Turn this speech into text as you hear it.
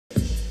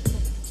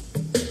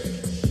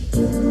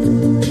I'm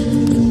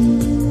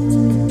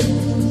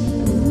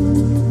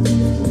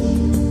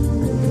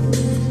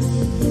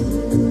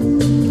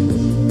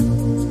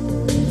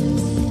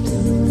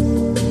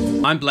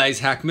Blaze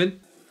Hackman.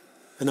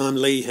 And I'm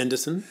Lee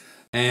Henderson.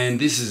 And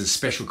this is a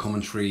special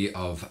commentary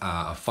of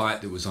a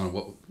fight that was on,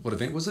 what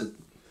event was it?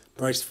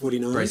 Brace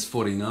 49. Brace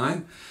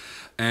 49.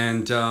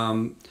 And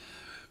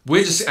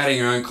we're just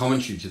adding our own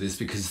commentary to this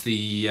because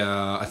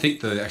I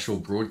think the actual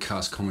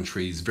broadcast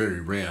commentary is very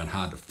rare and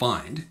hard to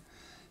find.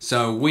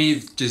 So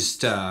we've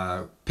just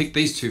picked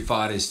these two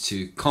fighters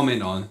to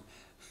comment on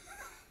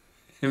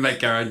and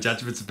make our own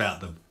judgments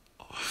about them.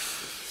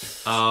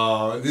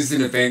 This is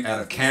an event out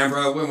of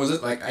Canberra. When was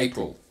it? Like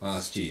April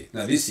last year.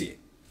 No, this year.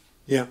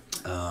 Yeah.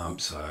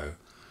 So,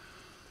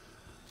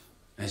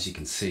 as you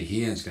can see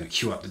here, I'm just going to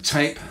cue up the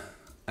tape.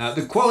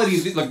 The quality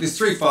is, like, there's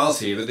three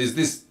files here, but there's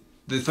this,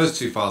 the first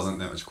two files aren't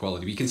that much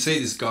quality. But you can see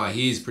this guy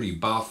here is pretty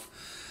buff.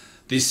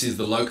 This is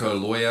the loco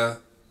lawyer.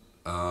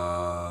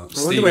 I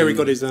wonder where he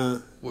got his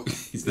name?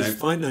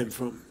 Fight name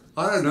from.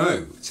 I don't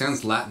know. It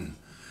sounds Latin.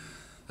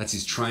 That's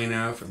his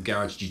trainer from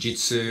Garage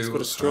Jiu-Jitsu. He's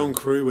got a strong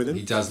crew with him.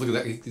 He does. Look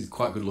at that. He's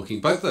quite good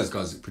looking. Both of those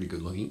guys are pretty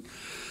good looking.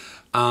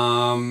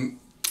 And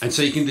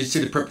so you can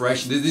see the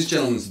preparation. This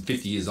gentleman's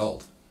 50 years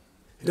old.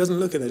 He doesn't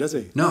look it, does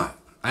he? No.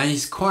 And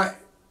he's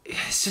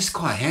just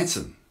quite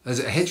handsome. As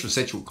a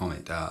heterosexual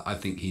comment, I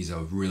think he's a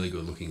really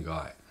good looking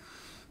guy.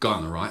 Guy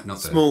on the right,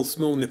 not the...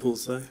 Small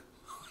nipples, though.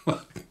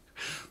 But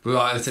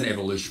that's an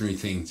evolutionary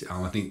thing.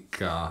 I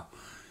think...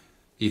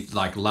 if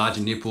like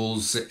larger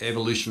nipples,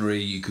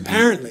 evolutionary, you could be...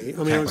 Apparently,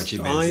 I mean,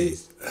 I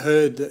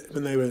heard that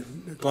when they were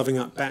gloving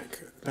up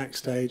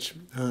backstage,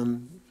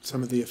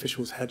 some of the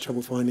officials had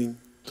trouble finding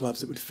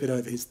gloves that would fit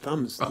over his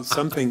thumbs. There's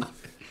something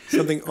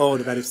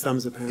odd about his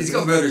thumbs, apparently. He's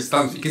got murderous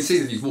thumbs. You can see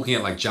that he's walking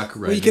out like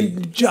Jacare. Well, you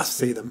can just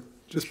see them,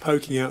 just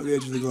poking out the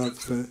edge of the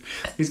gloves. So.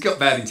 He's got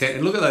bad intent.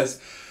 And look at those.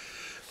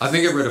 I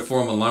think I read a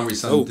forum online where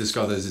some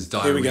described those as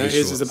diarrhea. Here we go.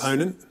 Here's his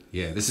opponent.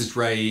 Yeah, this is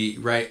Rene...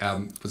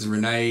 was it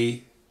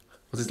Rene...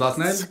 What's his last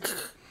name?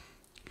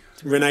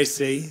 Rene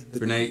C.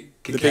 Rene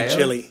Cayuqueo. The big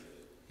chili.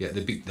 Yeah,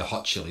 the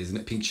hot chili, isn't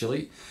it? Pink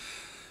chili.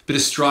 Bit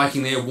of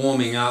striking there,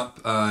 warming up.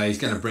 He's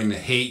going to bring the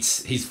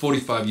heat. He's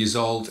 45 years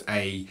old.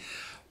 A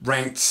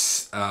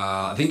ranked,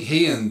 I think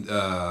he and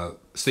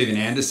Stephen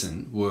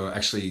Anderson were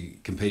actually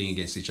competing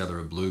against each other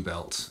at blue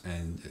belt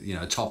and, you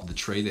know, top of the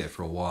tree there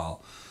for a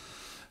while.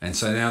 And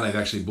so now they've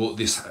actually brought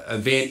this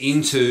event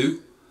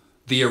into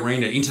the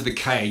arena, into the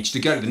cage, to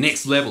go to the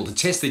next level, to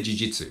test their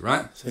jiu-jitsu,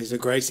 right? So he's a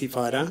Gracie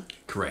fighter?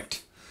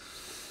 Correct.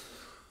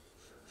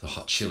 The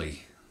hot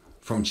chili.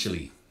 From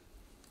Chile.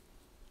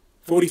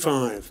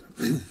 45.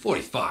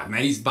 45,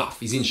 man. He's buff.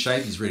 He's in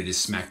shape. He's ready to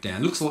smack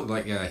down. Looks a lot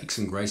like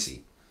Hickson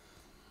Gracie.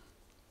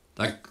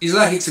 Like, is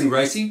that Hickson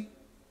Gracie?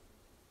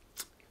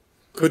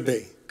 Could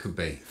be. Could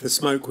be. The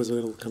smoke was a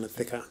little kind of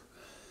thicker.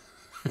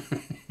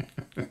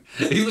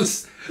 He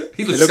looks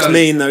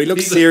mean, though. He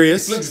looks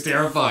serious. He looks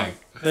terrifying.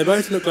 They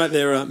both look like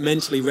they're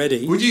mentally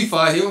ready. Would you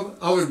fight him?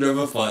 I would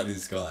never fight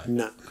this guy.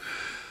 No.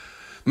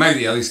 Maybe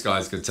the other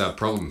guy's got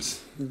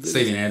problems.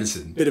 Stephen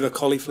Anderson. Bit of a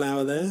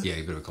cauliflower there. Yeah,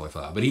 a bit of a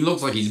cauliflower. But he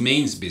looks like he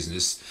means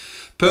business.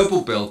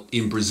 Purple belt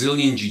in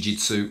Brazilian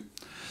Jiu-Jitsu.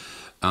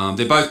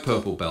 They're both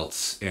purple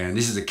belts. And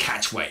this is a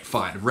catch weight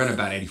fight. Rene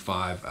about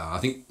 85. I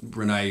think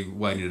Rene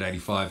weighed in at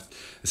 85.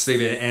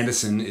 Stephen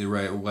Anderson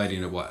weighed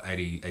in at what,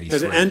 83?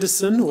 Is it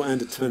Anderson or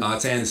Anderton?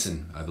 It's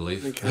Anderson, I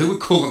believe. Okay. Who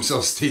would call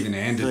himself Stephen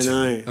Anderton?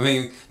 I know. I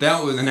mean,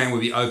 the name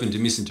would be open to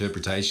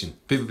misinterpretation.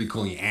 People would be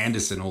calling you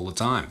Anderson all the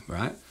time,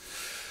 right?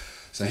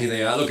 So here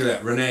they are. Look at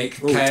that. Rene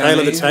Cayuqueo. Tail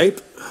of the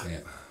tape. Yeah.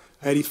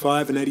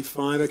 85 and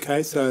 85.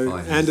 Okay, so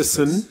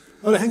Anderson.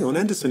 Oh, hang on.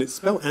 Anderson. It's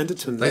spelled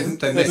Anderton.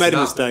 They've made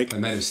a mistake. They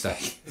made a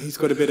mistake. He's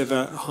got a bit of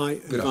a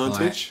height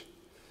advantage.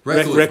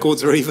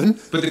 Records are even.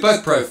 But they're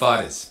both pro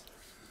fighters.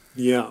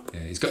 Yeah.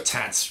 Yeah. He's got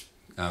tats,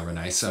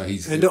 Rene, so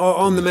he's... And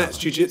on the mats,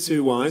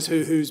 jiu-jitsu-wise,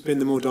 who's been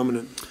the more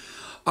dominant?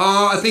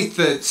 I think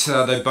that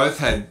they both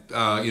had,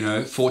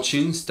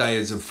 fortunes,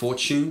 days of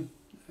fortune,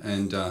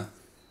 and...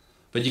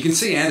 but you can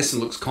see Anderson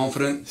looks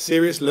confident.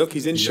 Serious look,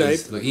 he's in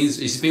shape. Look,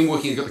 he's been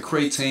working, he's got the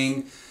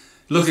creatine.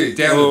 Look at it,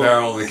 down the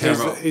barrel of the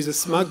camera. He's a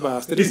smug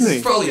bastard, isn't he?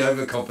 He's probably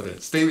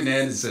overconfident. Stephen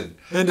Anderson.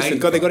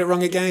 God, they got it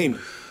wrong again.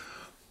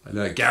 I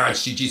know,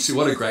 Garage Jiu-Jitsu,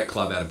 what a great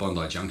club out of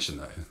Bondi Junction,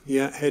 though.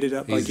 Yeah, headed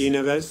up by Guy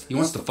Neves. He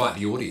wants to fight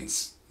the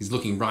audience. He's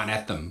looking right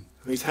at them.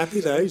 He's happy,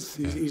 though.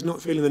 He's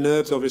not feeling the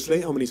nerves,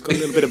 obviously. I mean, he's got a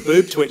little bit of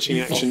boob twitching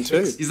action, too.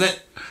 Is that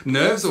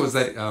nerves, or is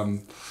that...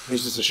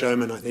 He's just a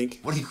showman, I think.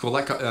 What do you call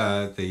that?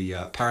 The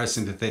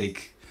parasympathetic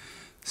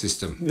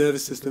system.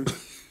 Nervous system.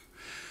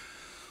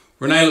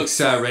 Rene looks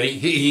ready.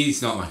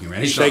 He's not mucking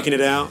around. He's shaking it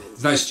out.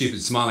 There's no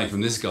stupid smiling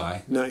from this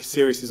guy. No,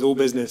 serious. It's all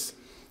business.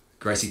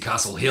 Gracie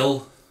Castle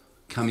Hill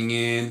coming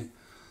in,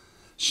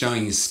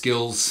 showing his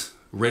skills,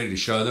 ready to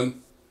show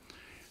them.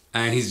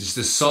 And he's just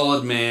a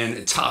solid man,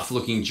 a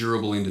tough-looking,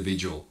 durable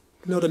individual.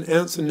 Not an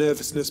ounce of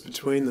nervousness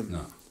between them.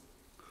 No.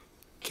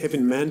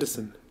 Kevin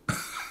Manderson.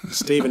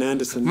 Stephen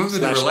Anderson /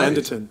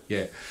 Anderton.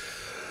 Yeah.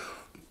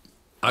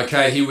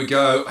 Okay, here we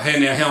go. Hey,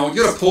 now, hang on,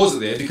 you've got to pause it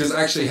there because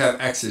I actually have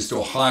access to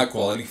a high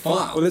quality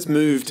file. Well, let's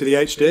move to the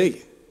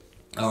HD.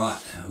 All right,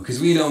 because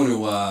we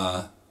don't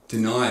want to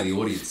deny the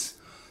audience.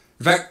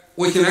 In fact,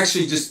 we can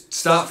actually just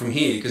start from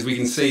here because we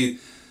can see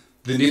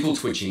the nipple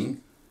twitching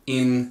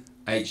in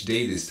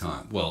HD this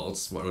time. Well,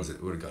 what is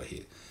it? What have we got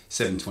here?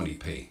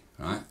 720p,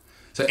 right?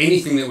 So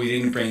anything that we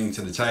didn't bring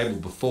to the table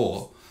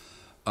before,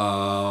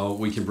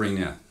 we can bring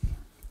now.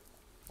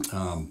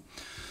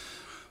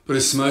 Bit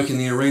of smoke in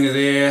the arena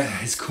there,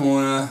 his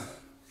corner.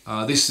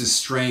 This is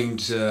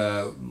streamed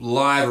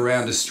live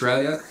around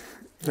Australia.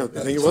 No, I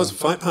think it was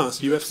Fight Pass,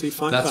 UFC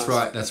Fight Pass. That's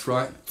right, that's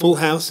right. Full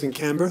house in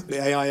Canberra,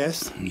 the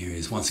AIS. Here he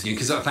is once again,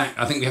 because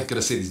I think we have got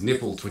to see his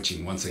nipple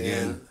twitching once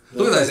again. Yeah.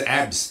 Look at those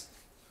abs.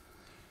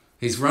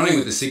 He's running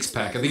with the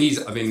six-pack. I think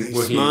he's working...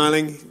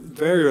 Smiling,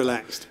 very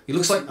relaxed. He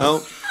looks like...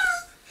 Oh.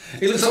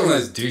 He looks like one of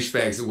those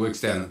douchebags that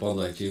works down at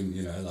Bondi Gym,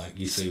 you know, like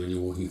you see when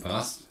you're walking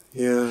past.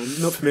 Yeah,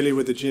 I'm not familiar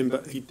with the gym,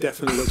 but he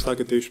definitely looks like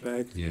a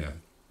douchebag. Yeah.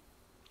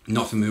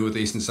 Not familiar with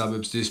Eastern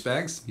Suburbs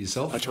douchebags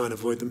yourself? I try and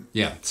avoid them.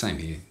 Yeah, same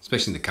here,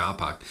 especially in the car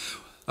park.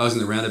 I was in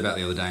the roundabout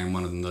the other day and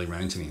one of them nearly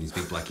ran into me in his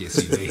big black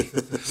SUV.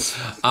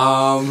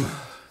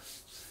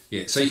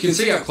 Yeah, so you can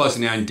see up closer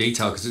now in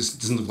detail, because it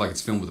doesn't look like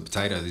it's filmed with a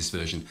potato, this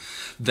version,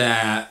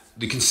 that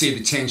you can see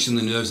the tension,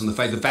 the nerves on the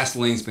face. The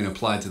Vaseline's been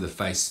applied to the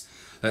face.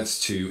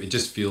 It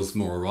just feels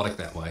more erotic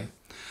that way.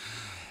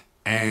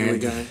 And there we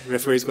go. The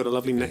referee's got a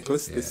lovely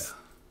necklace. Yeah.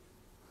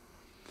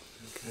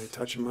 Okay,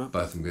 touch them up.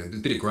 Both of them, a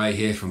bit of grey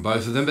hair from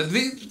both of them, but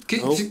these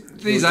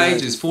okay.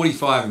 ages,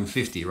 45 and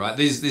 50, right?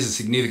 These are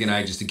significant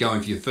ages to go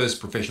in for your first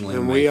professional MMA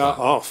And we are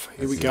fight. off.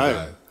 Here we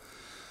go.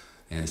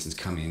 Anderson's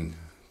come in,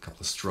 a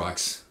couple of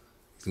strikes.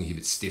 He's going to be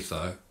a bit stiff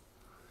though.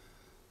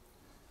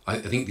 I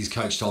think this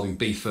coach told him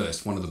be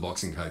first, one of the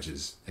boxing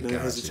coaches at No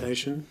Garage.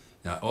 hesitation.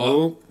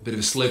 No, bit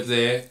of a slip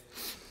there.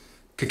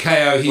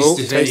 Cayuqueo, he's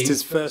defending. Taste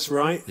his first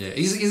right. Yeah,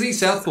 is he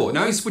southpaw?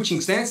 No, he's switching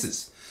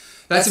stances.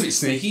 That's a bit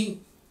sneaky.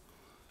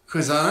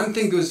 Because I don't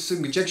think there was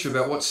some conjecture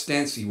about what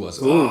stance he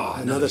was. Ooh,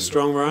 another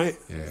strong right.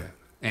 Yeah.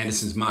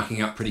 Anderson's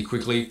marking up pretty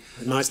quickly.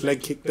 A nice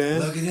leg kick there.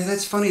 Look, yeah,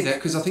 that's funny,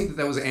 because I think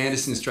that was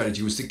Anderson's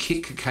strategy, was to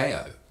kick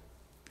Cayuqueo.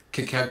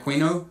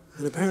 Cayuqueo.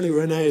 And apparently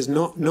Rene is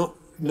not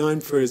known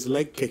for his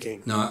leg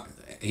kicking. No,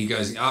 he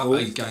goes up,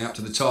 he's going up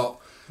to the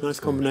top. Nice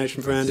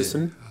combination for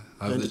Anderson.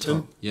 Over the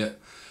top, yeah.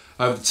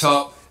 Over the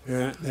top.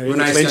 Yeah, there he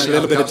clinch, a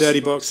little bit of dirty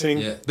boxing.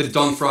 Yeah, bit of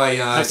Don Frey.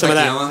 Have some of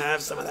that.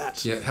 Have some of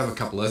that. Yeah, have a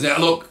couple of those. Now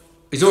look,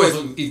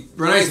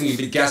 Rene's going to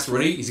be gassed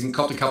already. He's going to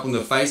cop a couple in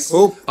the face.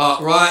 Oh.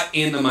 Right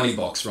in the money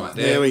box, right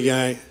there. There we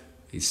go.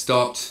 He's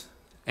stopped.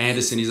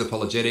 Anderson is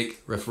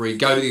apologetic. Referee,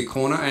 go to the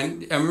corner,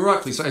 and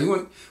rightfully so.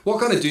 What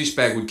kind of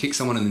douchebag would kick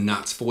someone in the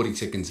nuts 40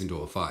 seconds into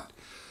a fight?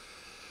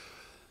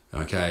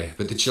 Okay,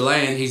 but the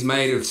Chilean, he's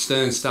made of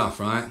stern stuff,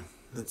 right?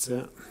 That's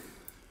it.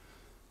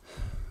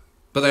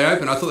 But they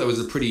open. I thought that was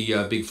a pretty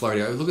big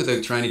flurry. Look at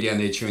the trainer down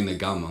there chewing the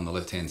gum on the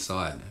left-hand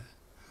side.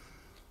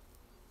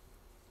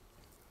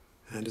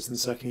 Anderson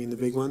sucking in the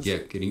big ones. Yeah,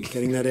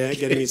 getting that out,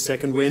 getting his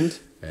second wind.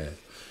 Yeah,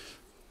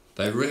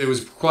 it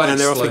was quite. And explosive.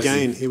 they're off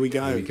again. Here we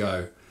go. Here we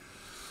go.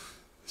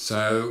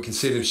 So we can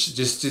see them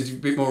just a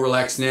bit more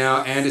relaxed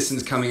now.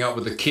 Anderson's coming up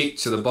with a kick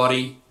to the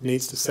body.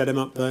 Needs to set him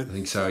up though. I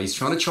think so. He's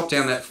trying to chop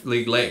down that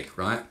lead leg,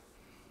 right?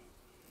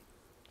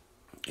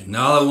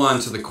 Another one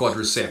to the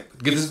quadricep.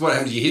 Because this is what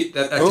happens. You hit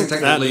that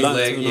lead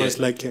leg. Nice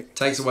leg kick.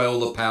 Takes away all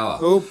the power.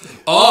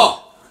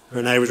 Oh!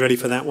 Rene was ready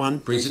for that one.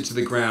 Brings it to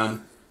the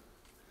ground.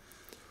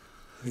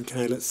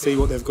 Okay, let's see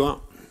what they've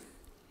got.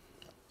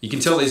 You can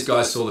tell these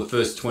guys saw the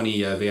first 20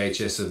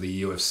 VHS of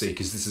the UFC,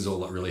 because this is all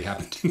that really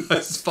happened in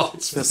those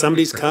fights. Now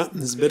somebody's cut.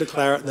 There's a bit of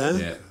claret there.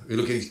 Yeah. You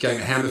look at he's going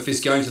a hammer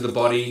fist going to the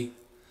body,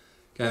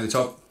 going to the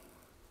top.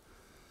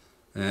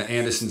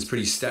 Anderson's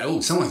pretty Oh,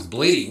 someone's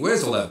bleeding.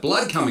 Where's all that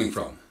blood coming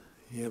from?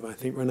 Yeah, but I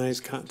think Rene's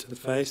cut to the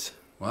face.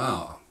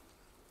 Wow.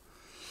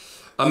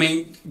 I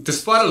mean,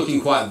 despite it looking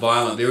quite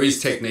violent, there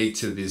is technique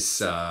to this.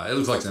 It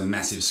looks like it's a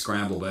massive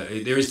scramble, but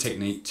there is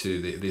technique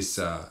to this.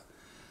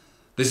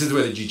 This is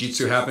where the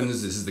jiu-jitsu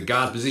happens. This is the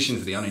guard position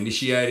for the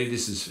uninitiated.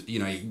 This is,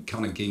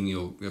 kind of getting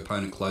your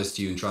opponent close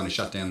to you and trying to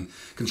shut down,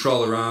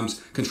 control their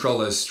arms, control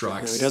those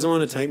strikes. No, he doesn't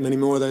want to take many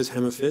more of those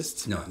hammer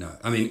fists. No.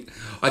 I mean,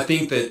 I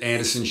think that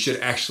Anderson should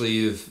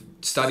actually have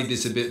studied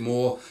this a bit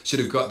more, should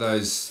have got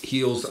those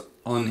heels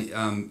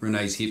on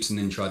Rene's hips and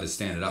then tried to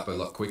stand it up a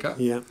lot quicker.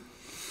 Yeah.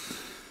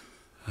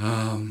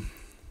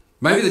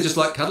 Maybe they just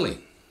like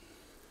cuddling.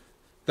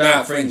 They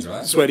are friends,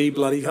 right? Sweaty,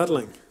 bloody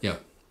cuddling. Yeah.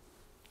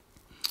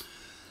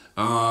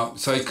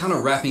 So he's kind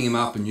of wrapping him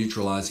up and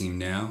neutralising him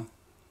now.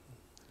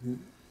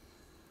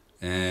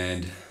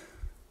 And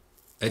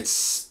I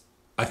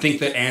think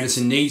that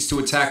Anderson needs to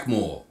attack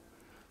more.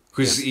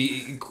 Because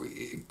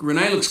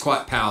Rene looks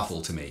quite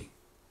powerful to me.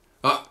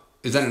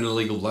 Is that an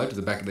illegal blow to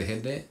the back of the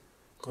head there?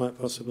 Quite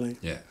possibly.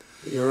 Yeah.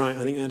 But you're right.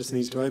 I think Anderson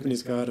needs to open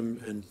his guard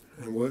and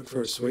work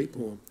for a sweep.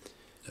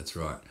 That's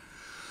right.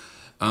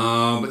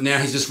 But now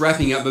he's just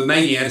wrapping up. But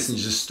maybe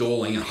Anderson's just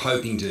stalling and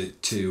hoping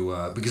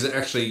to because it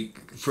actually,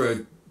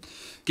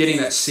 getting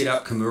that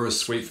sit-up Kimura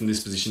sweep from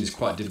this position is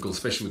quite difficult,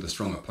 especially with a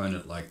strong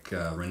opponent like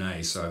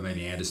Rene. So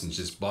maybe Anderson's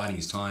just biding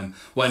his time,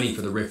 waiting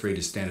for the referee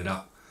to stand it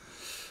up.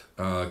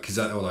 Because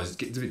otherwise it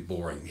gets a bit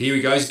boring. Here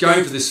we go. He's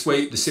going for the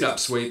sweep, the sit-up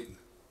sweep.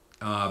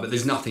 But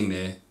there's nothing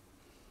there.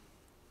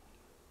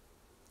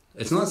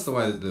 It's nice the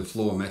way that the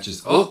floor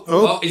matches.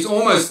 Oh, he's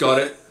almost got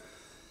it.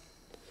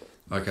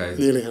 Okay.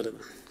 Nearly had it.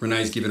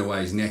 Rene's given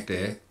away his neck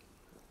there.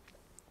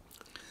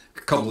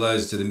 A couple of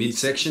those to the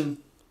midsection.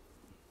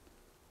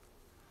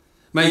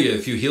 Maybe a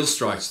few heel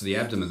strikes to the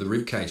abdomen. The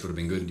rib cage would have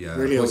been good. Yeah,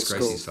 really old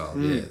Gracie style.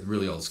 Yeah,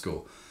 really old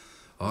school.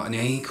 Oh,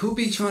 now he could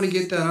be trying to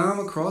get that arm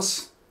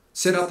across.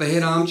 Set up the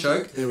head arm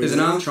choke. There's an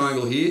arm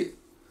triangle here.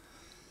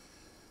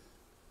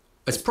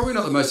 It's probably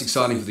not the most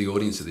exciting for the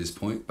audience at this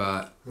point,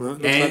 but... Well,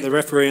 looks like the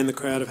referee and the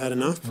crowd have had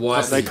enough. Why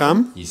have they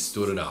come? He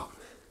stood it up.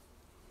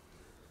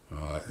 All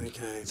right.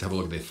 Okay. Let's have a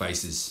look at their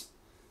faces.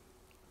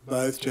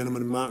 Both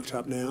gentlemen marked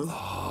up now.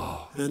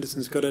 Oh.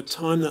 Anderson's got to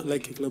time that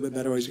leg kick a little bit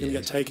better or he's going to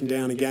get taken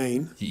down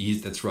again. He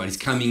is, that's right. He's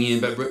coming in,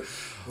 but...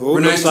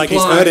 looks like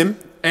he's hurt him.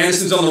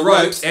 Anderson's on the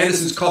ropes.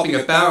 Anderson's copping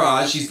a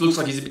barrage. He looks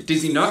like he's a bit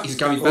dizzy. No, he's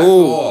coming back.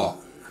 Oh.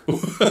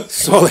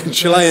 Solid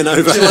Chilean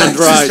overhand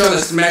right. She's trying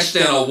to smash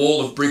down a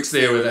wall of bricks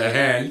there with her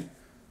hand.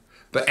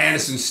 But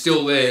Anderson's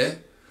still there.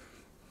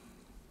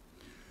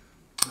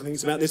 I think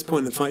it's about this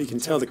point in the fight you can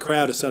tell the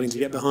crowd are starting to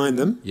get behind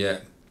them.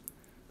 Yeah.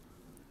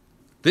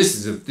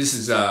 This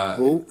is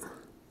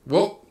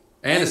well,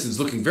 Anderson's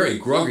looking very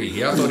groggy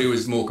here. I thought he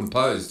was more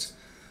composed.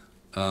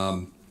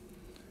 A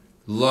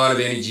lot of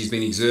energy's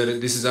been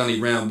exerted. This is only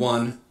round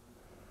one.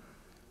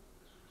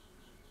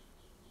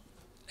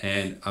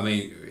 And, I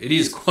mean, it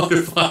is quite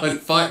a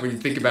violent fight when you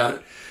think about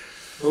it.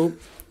 Oh.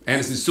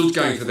 Anderson's still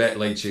going for that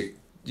leg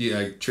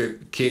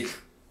kick,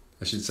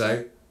 I should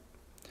say.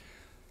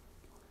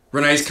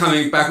 Rene's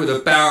coming back with a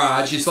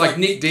barrage. It's like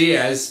Nick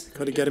Diaz.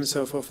 Got to get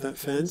himself off that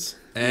fence.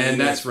 And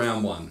that's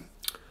round one.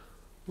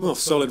 Well,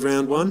 solid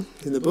round one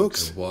in the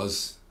books. It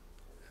was.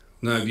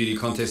 No beauty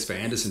contest for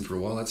Anderson for a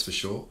while, that's for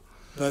sure.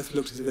 Both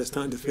looked as if they're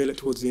starting to feel it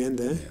towards the end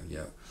there.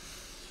 Yeah.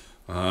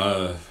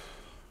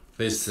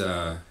 There's...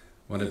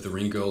 one of the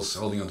ring girls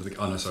holding onto the...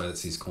 Oh, no, sorry,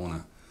 that's his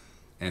corner.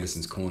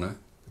 Anderson's corner.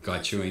 The guy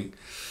chewing.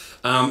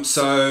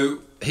 So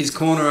his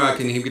corner,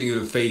 him getting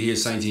a feed here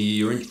saying to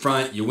you, you're in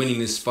front, you're winning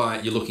this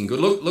fight, you're looking good.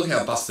 Look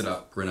how busted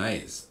up Rene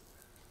is.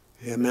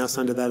 Yeah, mouse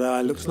under that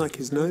eye. Looks like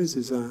his nose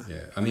is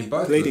I mean,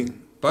 both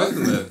bleeding. Both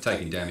of them have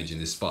taken damage in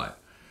this fight.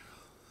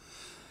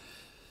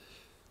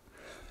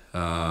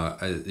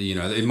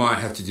 It might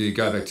have to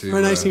go back to...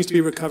 Rene seems to be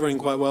recovering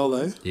quite well,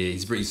 though. Yeah,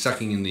 he's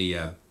sucking in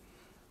the...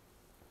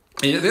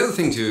 the other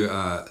thing to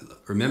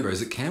remember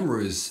is that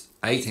Canberra is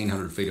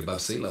 1,800 feet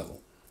above sea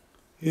level.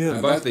 Yeah.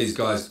 And both these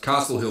guys,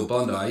 Castle Hill,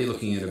 Bondi, you're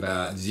looking at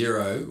about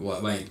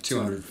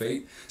 200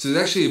 feet. So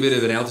there's actually a bit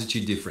of an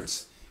altitude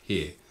difference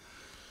here.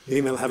 You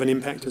think that'll have an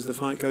impact as the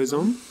fight goes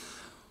on?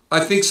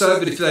 I think so,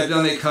 but if they've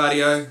done their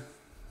cardio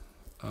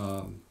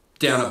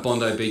down at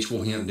Bondi Beach,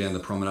 walking up and down the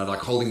promenade, like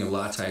holding a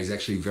latte is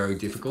actually very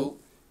difficult.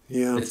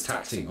 Yeah. It's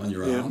taxing on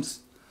your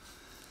arms.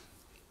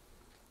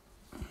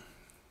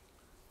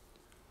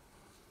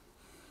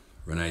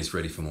 Rene's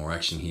ready for more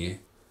action here.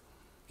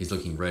 He's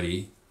looking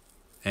ready.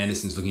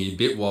 Anderson's looking a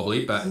bit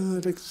wobbly, but...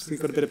 he's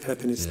got a bit of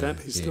pep in his step.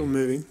 He's still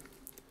moving.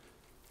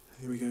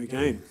 Here we go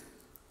again.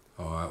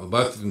 All right, well,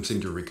 both of them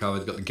seem to have recovered.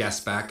 They've got the gas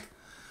back.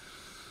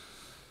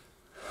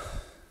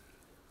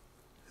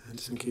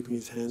 Anderson keeping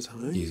his hands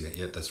high.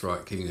 Yeah, that's right.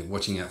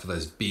 Watching out for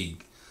those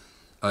big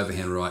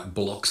overhand right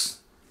blocks.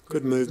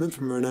 Good movement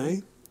from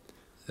Rene.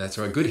 That's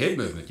right. Good head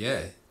movement,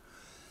 yeah.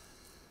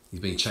 He's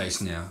being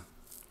chased now.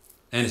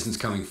 Anderson's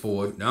coming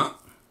forward. No.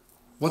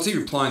 What's he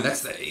replying?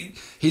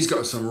 He's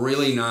got some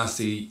really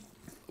nasty...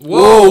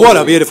 Whoa, what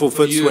a beautiful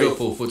foot sweep.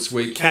 Beautiful foot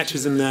sweep.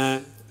 Catches him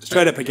there,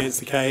 straight up against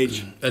the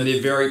cage. And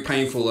they're very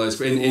painful, those.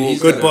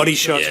 Good body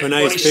shots.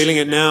 Rene's feeling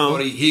it now.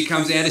 Here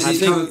comes Anderson.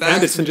 He's coming back.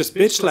 Anderson just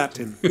bitch slapped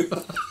him.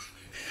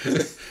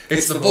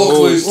 It's the ball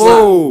glue slap.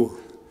 Whoa.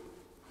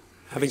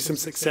 Having some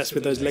success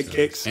with those leg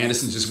kicks.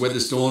 Anderson's just weathered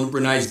the storm.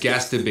 Rene's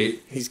gassed a bit.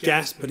 He's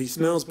gassed, but he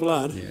smells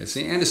blood. Yeah,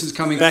 see, Anderson's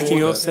coming backing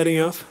forward. off, setting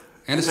off.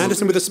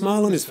 Anderson with a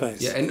smile on his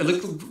face. Yeah, and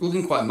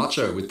looking quite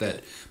macho with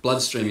that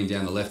blood streaming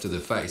down the left of the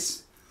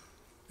face.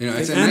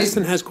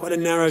 Anderson has quite a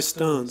narrow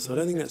stance. I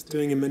don't think that's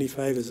doing him many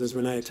favours as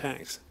Rene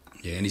attacks.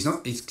 Yeah, and he's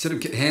sort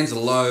of, hands are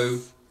low.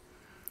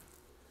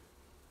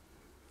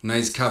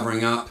 Rene's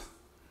covering up.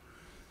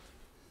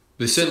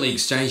 They're certainly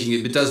exchanging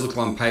it, but it does look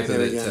on paper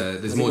that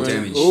there's more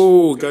damage.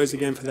 Oh, goes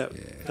again for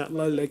that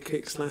low leg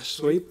kick /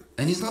 sweep.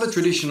 And he's not a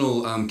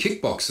traditional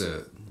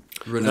kickboxer,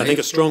 Rene. I think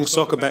a strong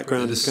soccer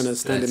background is going to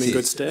stand him in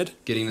good stead.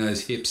 Getting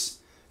those hips.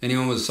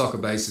 Anyone with a soccer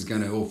base is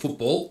going to, or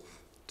football,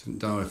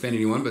 don't want to offend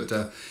anyone, but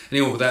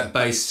anyone with that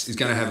base is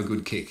going to have a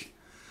good kick.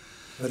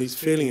 But he's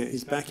feeling it.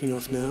 He's backing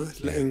off now,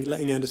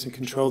 letting Anderson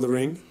control the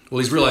ring. Well,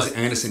 he's realised that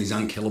Anderson is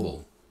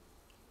unkillable.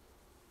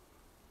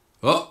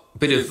 Oh, a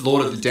bit of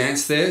Lord of the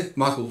Dance there,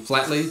 Michael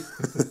Flatley.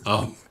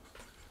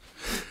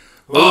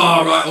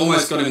 Right,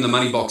 almost got him in the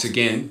money box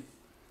again.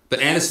 But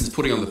Anderson's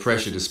putting on the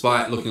pressure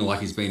despite looking like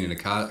he's been in a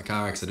car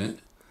accident.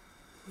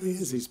 He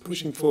is. He's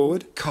pushing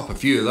forward. Cop a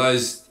few of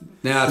those.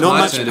 Now it's Not my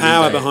much turn to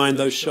power be bad. behind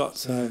those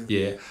shots. So.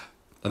 Yeah.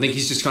 I think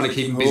he's just trying to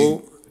keep him busy.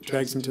 Oh,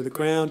 drags him to the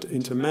ground,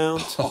 into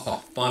mount.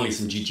 Oh, finally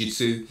some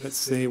jiu-jitsu. Let's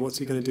see, what's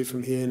he going to do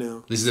from here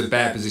now? This is a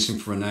bad position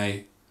for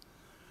Rene.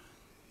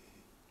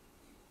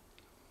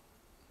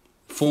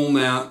 Full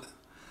mount,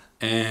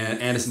 and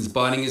Anderson's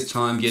biding his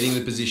time, getting the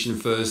position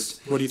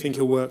first. What do you think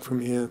he'll work from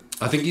here?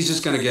 I think he's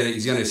just going to get it.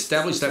 He's going to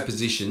establish that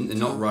position and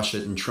not rush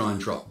it and try and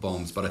drop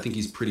bombs. But I think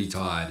he's pretty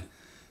tired.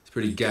 He's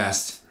pretty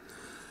gassed.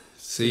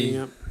 See?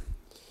 Yep.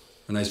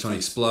 Rene's trying to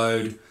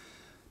explode.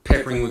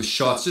 Peppering with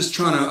shots. Just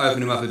trying to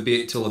open him up a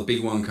bit till a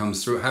big one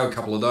comes through. Have a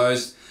couple of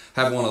those.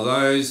 Have one of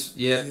those.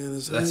 Yeah,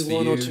 there's that's only for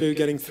one you. or two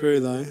getting through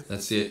though.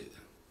 That's it.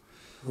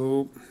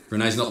 Oh.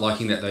 Rene's not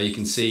liking that though. You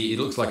can see it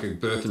looks like a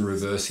birth in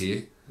reverse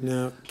here.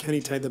 Now, can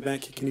he take the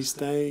back? Can he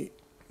stay?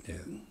 Yeah.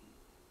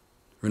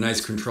 Rene's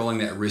controlling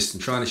that wrist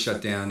and trying to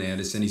shut down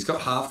Anderson. He's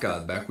got half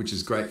guard back, which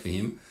is great for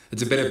him.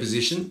 It's a better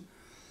position.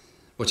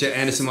 Watch out,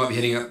 Anderson might be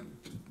heading up.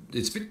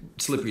 It's a bit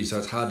slippery, so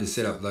it's hard to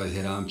set up those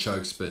head arm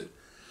chokes, but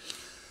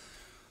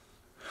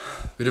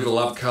bit of a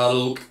love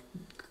cuddle.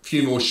 A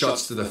few more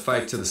shots to the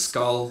fake, to the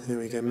skull. There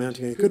we go,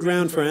 mounting a good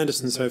round for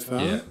Anderson so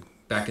far. Yeah,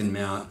 back and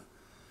mount.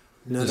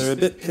 Now they're a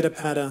bit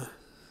pitter-patter.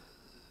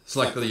 It's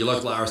like your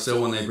local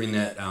RSL when they bring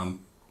that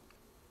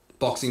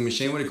boxing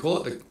machine, what do you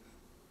call it?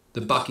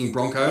 The bucking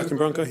bronco. Bucking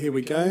bronco, here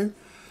we go.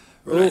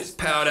 He's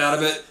powered out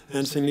of it.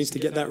 Anderson needs to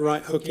get that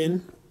right hook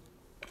in.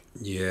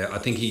 Yeah, I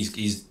think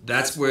he's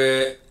that's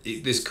where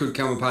this could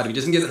come apart. If he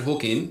doesn't get that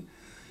hook in,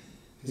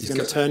 he's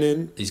going to turn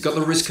in. He's got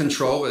the wrist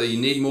control, but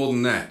you need more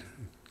than that.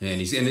 And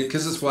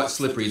because it's quite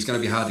slippery, it's going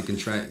to be hard to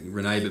control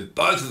Rene. But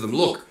both of them,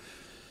 look,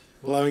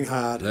 blowing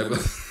hard.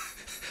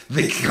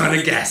 They're kind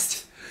of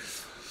gassed.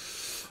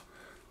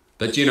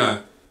 But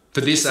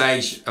for this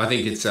age, I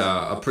think it's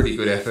a pretty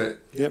good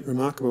effort. Yep,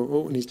 remarkable.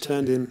 Oh, and he's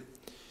turned in.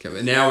 Okay,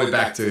 but now we're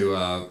back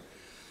to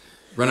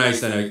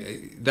Rene's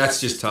done. That's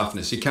just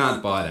toughness. You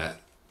can't buy that.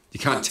 You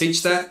can't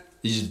teach that.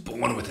 You're just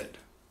born with it.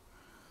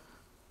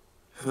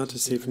 Hard to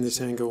see from this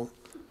angle.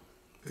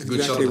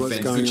 Good shot of the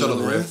fence. Good shot of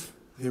the ref.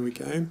 Here we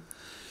go.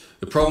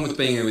 The problem with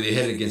being with your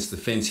head against the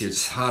fence here,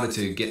 it's harder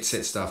to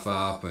set stuff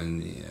up,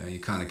 and you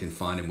kind of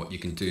confined in what you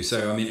can do.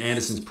 So I mean,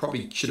 Anderson's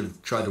probably should have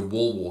tried to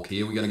wall walk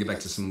here. We're going to go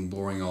back to some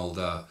boring old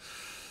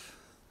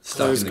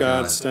close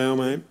guard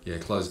stalemate. Yeah,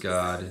 close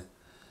guard.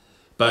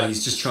 But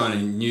he's just trying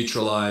to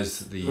neutralise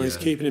the. Well, he's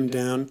keeping him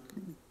down,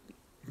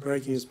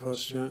 breaking his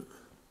posture.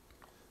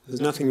 There's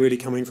nothing really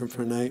coming from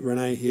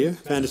Rene here.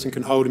 If Anderson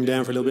can hold him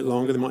down for a little bit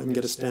longer, they might even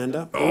get a stand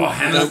up. Oh,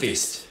 hammer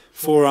fist.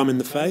 Forearm in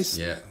the face.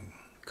 Yeah,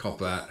 cop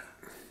that.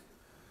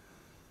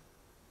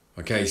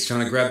 Okay, he's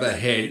trying to grab that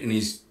head, and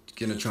he's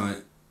going to try.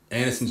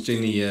 Anderson's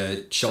doing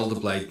the shoulder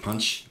blade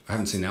punch. I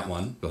haven't seen that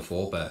one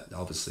before, but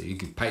obviously you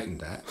can patent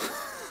that.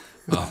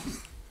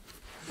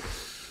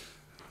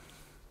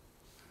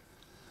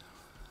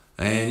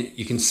 And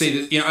you can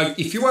see that,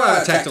 if you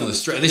are attacked on the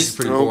straight, this is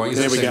pretty boring.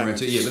 There we go. Round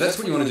two. Yeah, but that's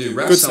what you want to do.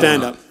 Wrap good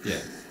someone stand up.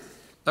 Yeah.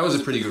 That was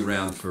a pretty good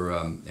round for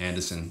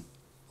Anderson.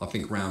 I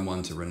think round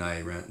one to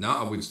Rene.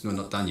 No, we're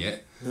not done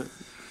yet. No.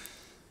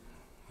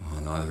 Oh,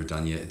 neither are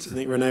done yet. I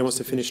think Rene wants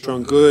to finish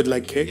strong. Good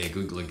leg kick. Yeah,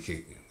 good leg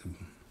kick.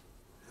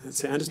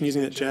 That's it. Anderson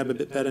using that jab a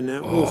bit better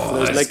now.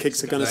 Those leg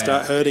kicks are going to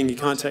start hurting. You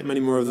can't take many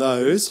more of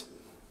those.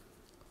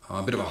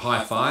 A bit of a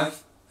high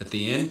five at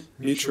the end.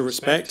 Mutual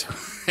respect.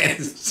 There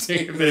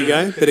you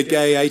go. Bit of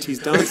gay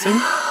 80s dancing.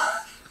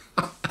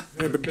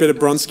 A bit of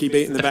Bronski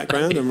beat in the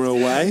background and we're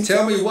away.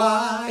 Tell me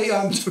why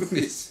I'm doing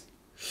this.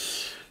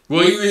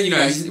 Well,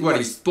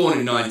 he's born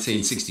in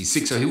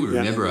 1966, so he would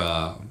remember.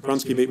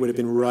 Bronski beat would have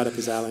been right up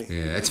his alley.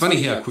 Yeah, it's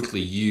funny how quickly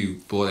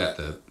you brought out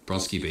the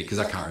Bronski beat, because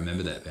I can't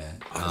remember that band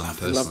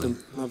personally.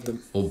 Loved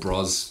them. Or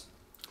Bros.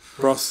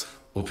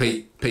 Or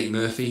Pete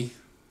Murphy.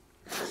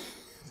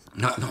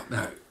 No.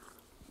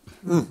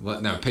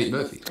 What? No, Pete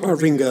Murphy. Oh,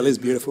 Ring Girl is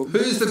beautiful.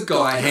 Who's the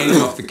guy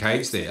hanging off the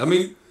cage there? I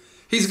mean,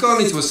 he's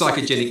gone into a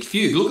psychogenic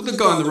fugue. Look at the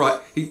guy on the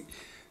right.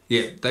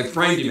 They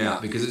framed him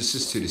out because it's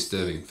just too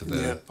disturbing for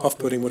the...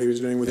 off-putting what he was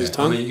doing with his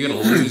tongue. I mean, you're going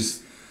to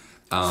lose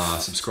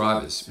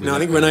subscribers. No, I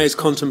think Rene is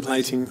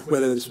contemplating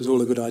whether this was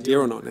all a good idea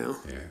or not now.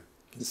 Yeah.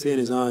 You can see in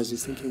his eyes,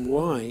 he's thinking,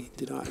 why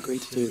did I agree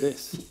to do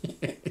this?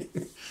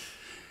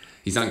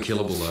 He's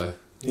unkillable, though.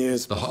 He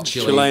is. The hot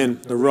chili.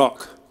 Chilean, the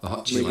rock. The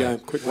hot Here we go.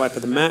 Quick wipe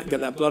of the mat,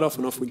 get that blood off,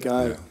 and off we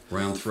go. Yeah.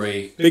 Round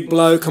 3. Big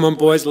blow. Come on,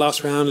 boys.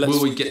 Last round.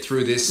 Will we get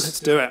through this? Let's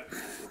do it.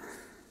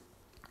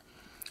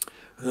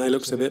 Rene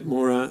looks a bit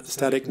more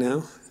static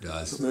now. It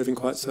does. Not moving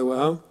quite so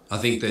well. I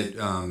think that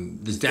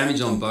there's damage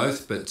on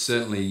both, but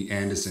certainly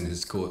Anderson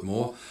has caught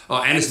more.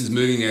 Oh, Anderson's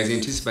moving now. He's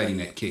anticipating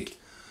that kick.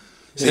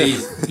 See,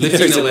 he's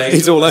lifting the leg.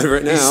 He's all over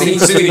it now.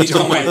 He's sitting in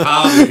John Wayne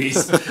Parr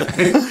movies.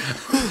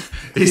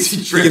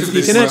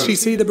 You can actually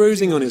see the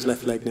bruising on his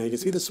left leg now. You can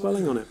see the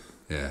swelling on it.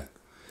 Yeah.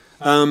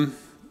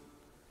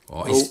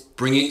 He's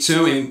bringing it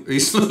to him.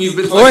 He's looking a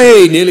bit like...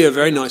 Oi! Nearly a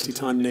very nicely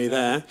timed knee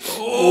there.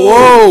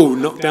 Oh. Whoa!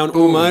 Knocked down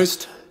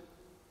almost.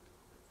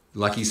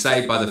 Lucky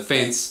saved by the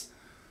fence.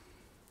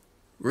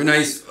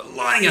 Rene's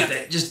lining up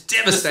that just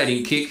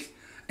devastating kick.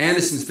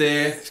 Anderson's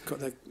there. He's got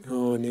that.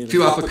 Oh, nearly. A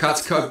few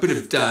uppercuts, a bit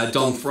of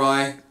Don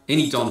Fry.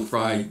 Any Don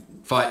Fry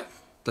fight,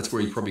 that's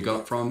where he probably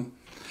got it from.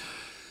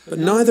 But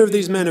neither of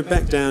these men have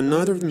backed down.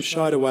 Neither of them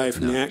shied away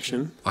from the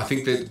action. I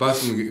think that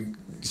both of them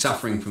are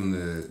suffering from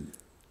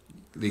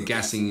the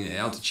gassing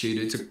altitude.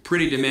 It's a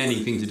pretty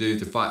demanding thing to do,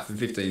 to fight for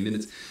 15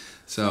 minutes.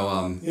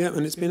 So yeah,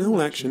 and it's been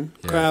all action.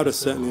 Yeah. Crowd has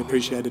certainly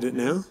appreciated it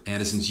now.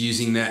 Anderson's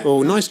using that.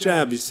 Oh, nice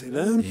jab, you see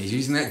there? Yeah, he's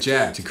using that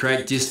jab to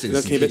create distance.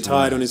 Looking a bit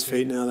tired on his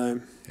feet now,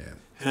 though. Yeah.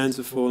 Hands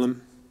have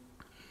fallen.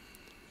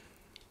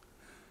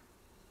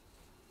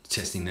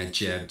 Testing that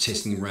jab,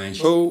 testing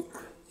range. Oh.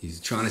 He's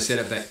trying to set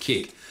up that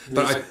kick.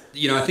 But I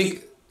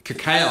think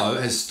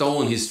Cayuqueo has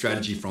stolen his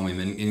strategy from him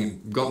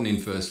and gotten in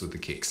first with the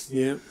kicks.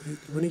 Yeah,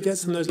 when he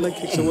gets them, those leg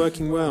kicks are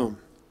working well.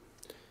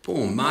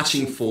 Boom,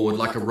 marching forward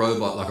like a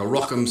robot, like a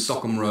rock'em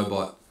sock'em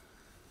robot.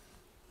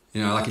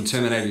 You know, like in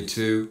Terminator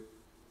 2.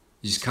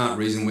 You just can't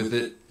reason with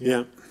it.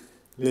 Yeah,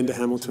 Linda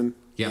Hamilton.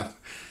 Yeah.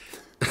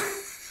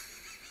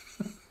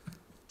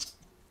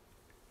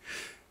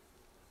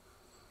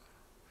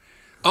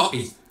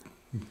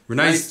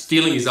 Rene's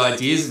stealing his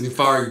ideas and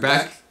firing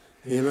back.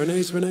 Yeah,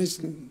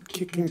 Rene's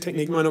kicking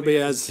technique might not be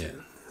as... Yeah.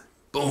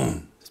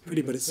 Boom. It's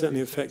pretty, but it's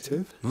certainly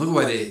effective. Look at the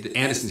way the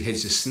Anderson's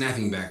head's just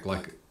snapping back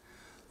like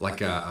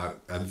a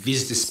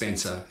Viz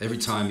dispenser every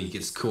time he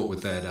gets caught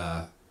with that...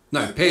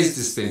 no, Pez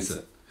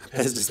dispenser.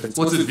 Pez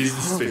dispenser. What's a Viz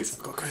dispenser?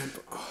 I've got cramp.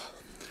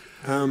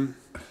 Oh.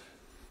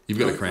 You've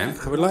got a cramp?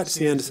 I would like to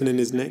see Anderson in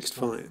his next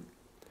fight.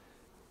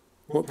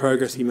 What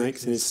progress he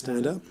makes in his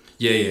stand-up.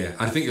 Yeah.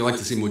 I think I'd like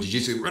to see more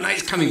jiu-jitsu.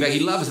 Rene's coming back. He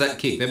loves that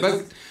kick. They're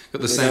both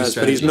got the same strategy.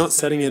 But he's not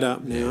setting it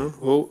up now.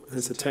 Oh,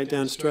 there's a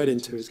takedown straight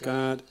into his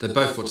guard. They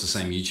both watch the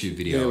same YouTube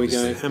video. There we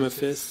obviously. go. Hammer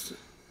fist.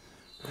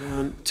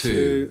 1,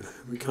 Two.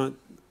 2. We can't...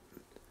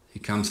 He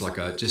comes like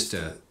just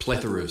a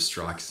plethora of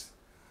strikes.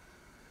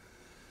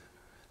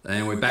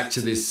 And we're back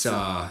to this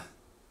kind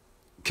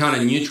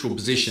of neutral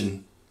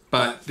position.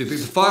 But the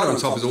fighter on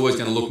top is always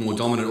going to look more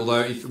dominant,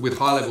 although with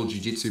high-level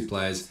jiu-jitsu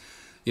players,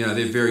 you know,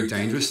 they're very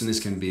dangerous and this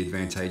can be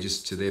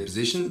advantageous to their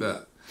position.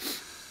 But,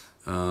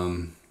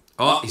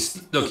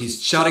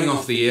 he's shutting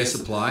off the air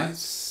supply.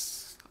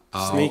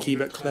 Sneaky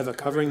but clever,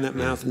 covering that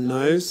mouth and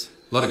nose.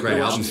 A lot of great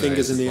albums.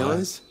 Fingers in the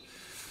eyes.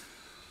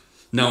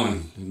 No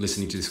one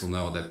listening to this will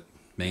know what that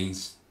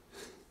means.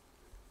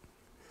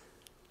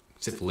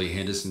 Except for Lee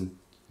Henderson.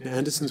 Yeah,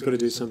 Anderson's got to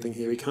do something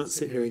here. He can't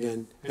sit here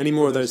again. Any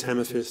more of those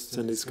hammer fists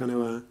and he's going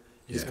to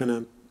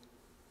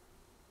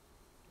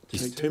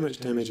take too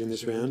much damage in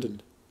this round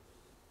and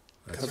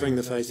covering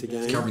the face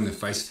again. Covering the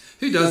face.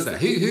 Who does that?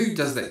 Who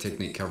does that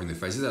technique, covering the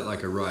face? Is that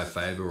like a Raya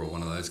Faber or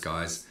one of those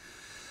guys?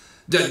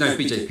 No,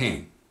 BJ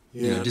Penn.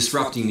 Yeah. You know,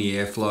 disrupting the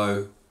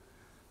airflow.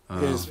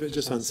 Yeah, it's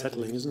just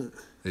unsettling, isn't it?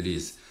 It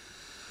is.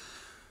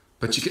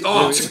 But you can...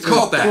 Oh,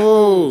 caught that!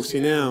 Oh, see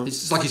now. It's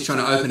just like he's trying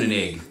to open an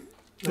egg.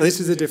 Now, this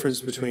is the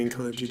difference between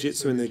kind of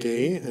jiu-jitsu in the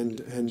gi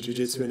and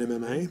jiu-jitsu in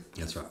MMA.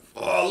 That's right.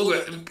 Oh,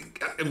 look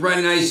at...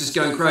 Rene's just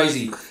going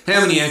crazy.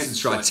 How many answers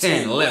try?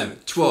 10, 11,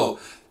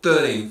 12...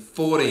 13,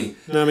 14.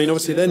 No, I mean,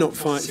 obviously they're not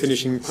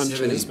finishing punches,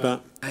 17,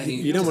 but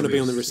 18, you don't want to be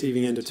on the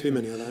receiving end of too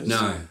many of those.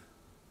 No.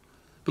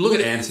 But look at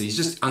Anderson, he's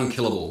just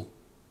unkillable.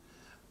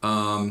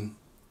 Although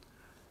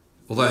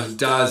he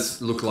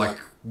does look like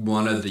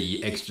one of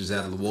the extras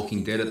out of The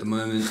Walking Dead at the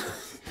moment.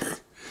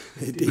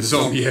 The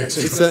zombie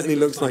extra. It certainly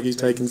looks like he's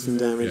taken some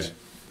damage.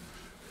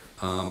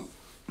 Yeah.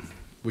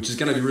 Which is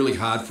going to be really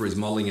hard for his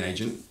modelling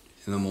agent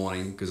in the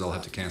morning because I'll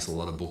have to cancel a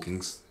lot of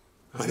bookings.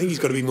 I think he's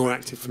got to be more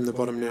active from the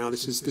bottom now.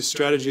 This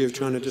strategy of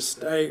trying to just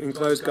stay in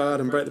close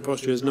guard and break the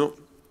posture is not...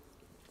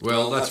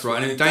 Well, that's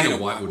right. And Dana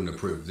White wouldn't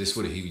approve of this,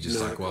 would he? He'd be just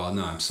like, well,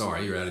 no, I'm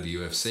sorry, you're out of the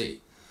UFC.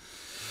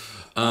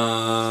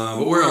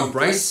 But we're on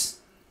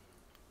brace.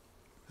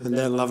 And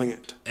they're loving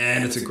it.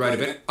 And it's a great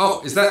event.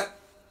 Oh, is that...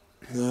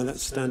 No,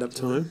 that's stand-up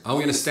time. Oh,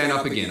 we're going to stand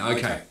up again.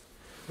 Okay.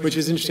 Which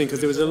is interesting because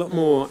there was a lot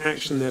more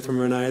action there from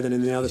Rene than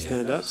in the other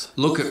stand-ups.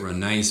 Look at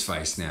Rene's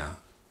face now.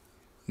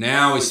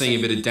 Now we're seeing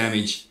a bit of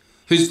damage.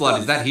 Whose blood?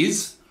 Is that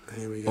his?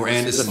 Here we go. Or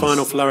Anderson's? The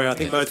final flurry. I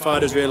think both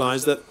fighters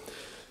realise that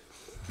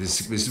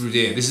this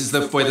is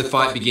where the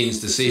fight begins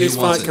to see this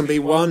who wants fight it. can be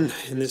won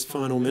in this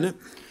final minute.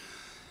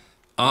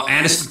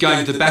 Anderson's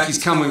going to the back.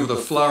 He's coming with a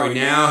flurry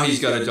now.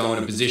 He's got a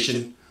dominant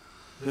position.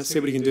 Let's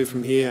see what he can do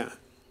from here.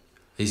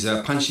 He's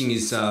punching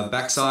his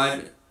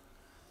backside.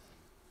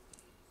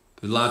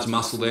 The large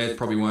muscle there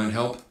probably won't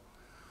help.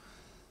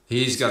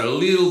 He's got a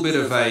little bit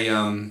of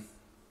a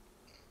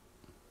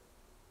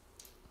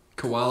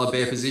koala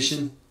bear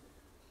position.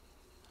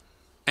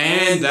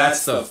 And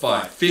that's the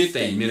fight.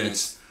 15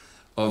 minutes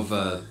of...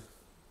 a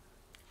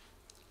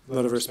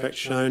lot of respect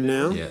shown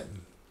now. Yeah.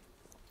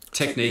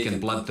 Technique and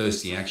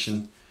bloodthirsty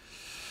action.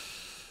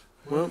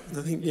 Well,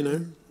 I think,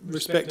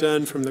 respect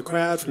earned from the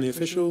crowd, from the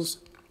officials.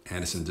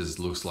 Anderson just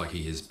looks like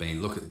he has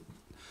been... Look at...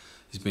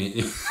 He's been...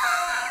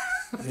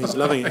 He's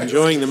loving it,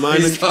 enjoying the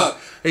moment.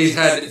 He's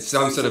had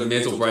some sort of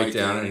mental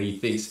breakdown and he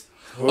thinks,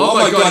 oh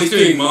my God, he's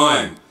doing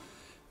mine.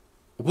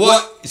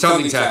 What?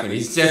 Something's happened.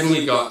 He's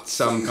definitely got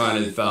some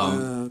kind of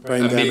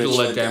brain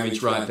amygdala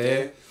damage right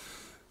there.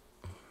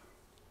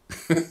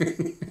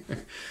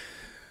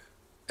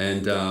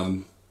 And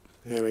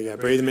there we go.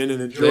 Breathe them in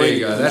and there you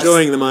go.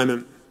 enjoying the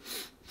moment.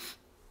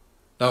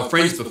 They were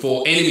friends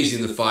before, enemies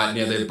in the fight.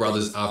 Now they're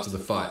brothers after the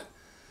fight.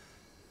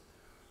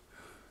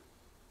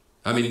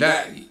 I mean,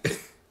 that...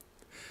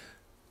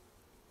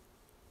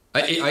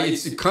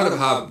 it's kind of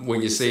hard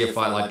when you see a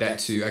fight like that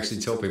to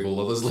actually tell people,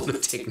 well, there's a lot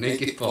of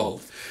technique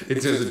involved in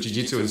terms of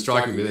jiu-jitsu and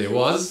striking, but there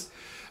was.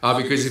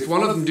 Because if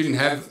one of them didn't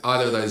have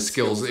either of those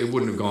skills, it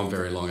wouldn't have gone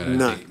very long, I don't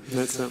think. No,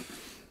 that's not.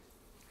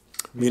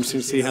 It'll be interesting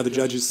to see how the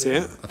judges see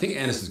it. I think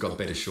Anderson's got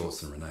better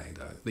shorts than Rene,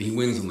 though. He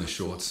wins on the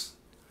shorts.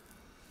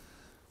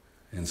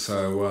 And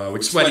so we're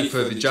just waiting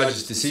for the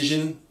judge's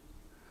decision.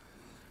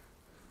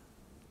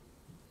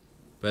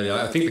 But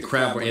I think the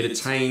crowd were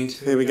entertained.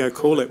 Here we go,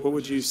 call it. What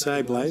would you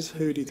say, Blaze?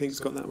 Who do you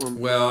think's got that one?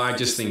 Well, I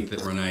just think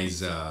that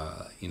Rene's,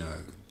 I actually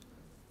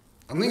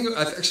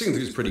think it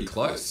was pretty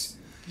close.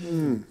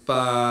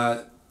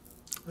 But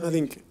I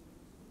think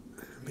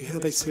how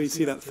they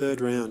see that third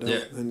round.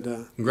 Yeah.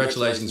 And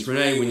congratulations,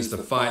 Rene wins the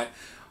fight.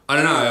 I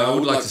don't know. I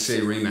would like to see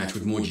a rematch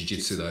with more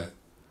jiu-jitsu though.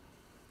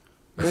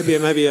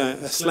 Maybe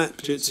a slap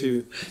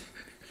jiu-jitsu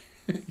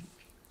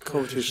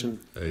competition.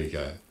 There you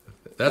go.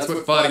 That's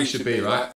what fighting should be, right?